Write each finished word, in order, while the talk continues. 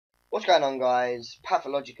What's going on, guys?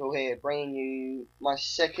 Pathological here, bringing you my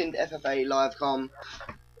second FFA live com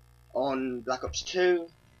on Black Ops 2.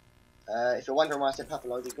 If you're wondering why I said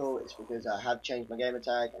Pathological, it's because I have changed my gamer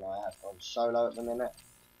tag and I have gone solo at the minute.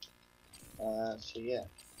 So yeah,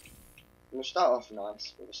 I'm going to start off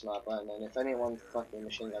nice with a sniper, and then if anyone fucking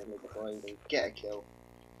machine guns me before I even get a kill,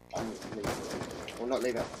 I'm leaving it. Well, not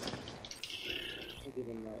leaving it. I'll give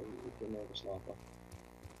him a sniper.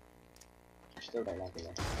 Still don't like it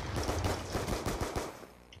though.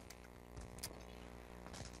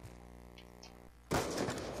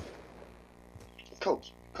 Cool.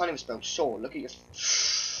 Can't even spell saw. Look at your.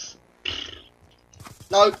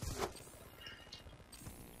 No!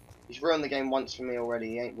 He's ruined the game once for me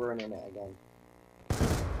already. He ain't ruining it again.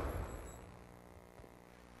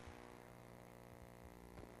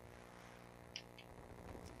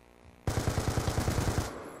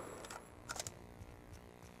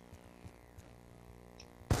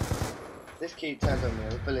 This key turns on me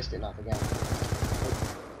with ballistic knife again.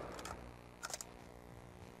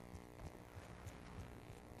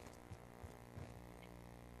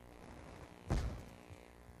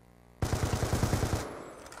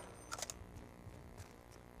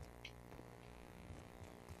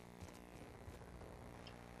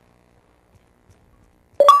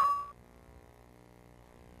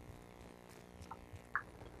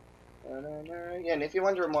 Yeah, and if you're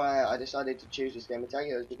wondering why I decided to choose this gamer tag,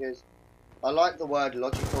 it was because I like the word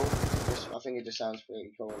logical. I think it just sounds pretty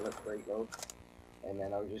cool and looks pretty cool. And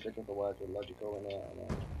then I was just looking for words with logical in it, and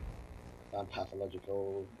then found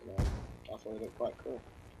pathological, you know, I thought it looked quite cool.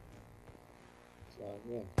 So,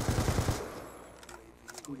 yeah.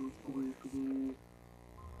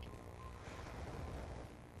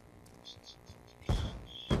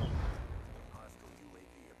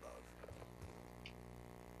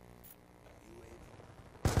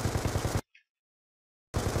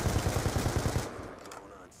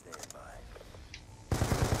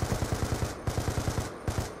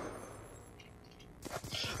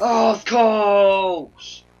 Oh, of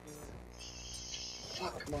course!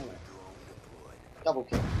 Fuck my life. Double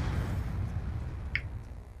kill.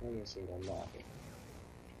 I'm gonna see them laughing.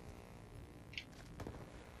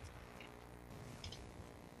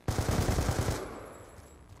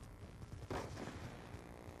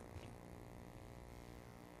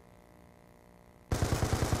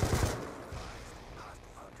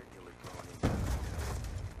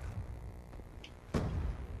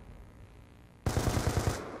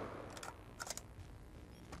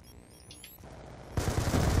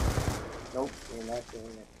 Nope, you're not doing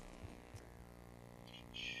it.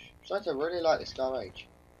 Besides, I really like the Scar Age.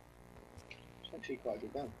 It's actually quite a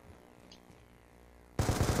good gun.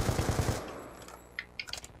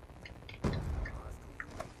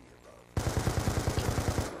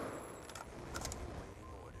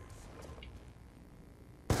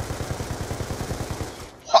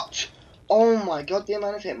 What? Oh my god, the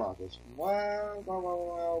amount of Hitmarkers. Wow, wow, wow,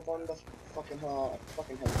 wow, wonder fucking hard.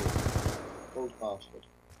 Fucking hate it. Old bastard.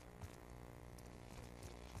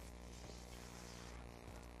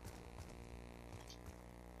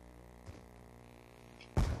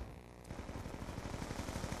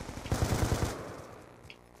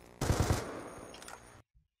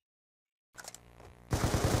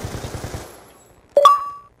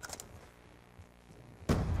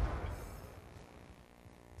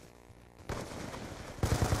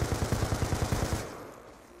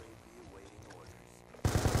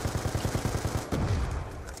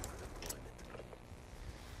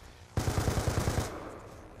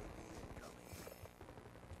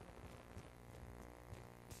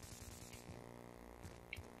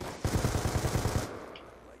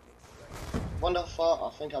 Wonderful,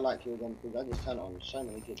 I think I like you again because I just turn it on so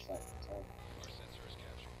many kids like so.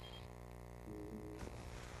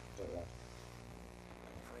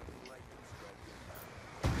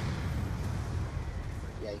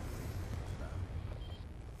 Yay.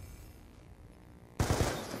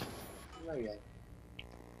 No yay.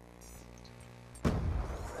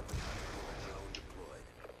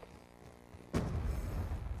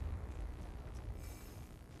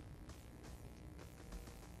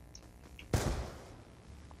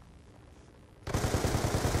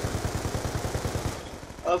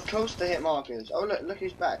 Of course the Hitmarkers. Oh look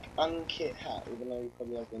who's back. Unkit hat, even though he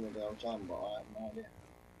probably has been there the whole time, but I have no idea.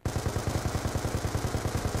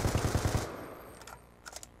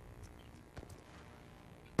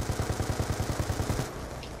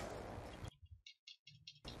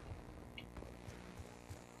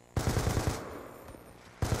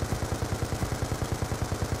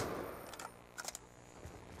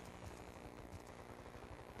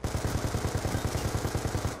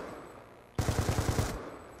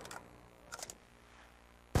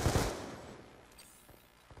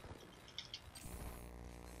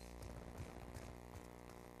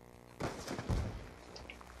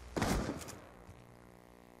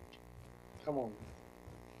 come on.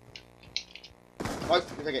 Right,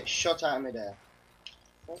 because I get shot out of midair.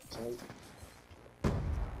 Fuck's sake.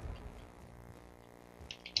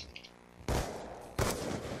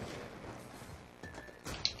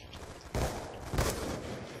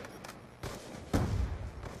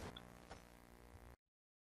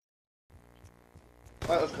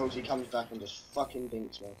 Right, of course he comes back and just fucking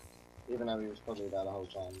dinks me. Even though he was probably there the whole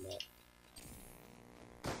time, but...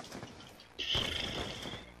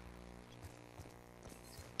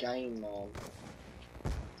 Game, man.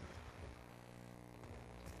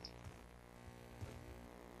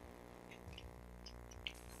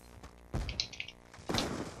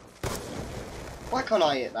 Why can't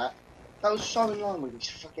I hit that? That was so in line with his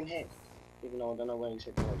fucking head. Even though I don't know where his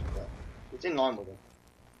head was, but it's in line with him.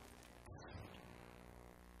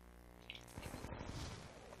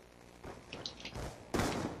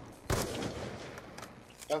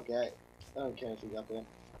 Don't get it. I don't care if he's up here.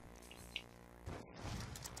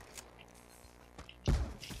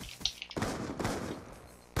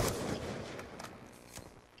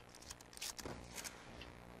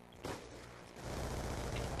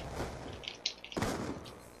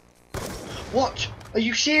 What? Are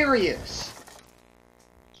you serious?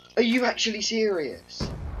 Are you actually serious?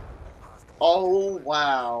 Oh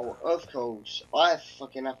wow, of course. I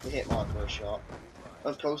fucking have to hit Hitmarker a shot.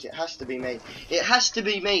 Of course, it has to be me. It has to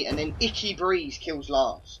be me, and then Icky Breeze kills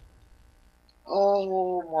last.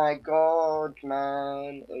 Oh my god,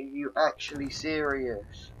 man. Are you actually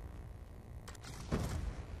serious?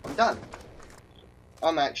 I'm done.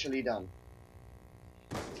 I'm actually done.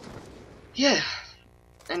 Yeah.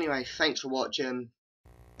 Anyway, thanks for watching.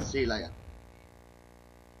 See you later.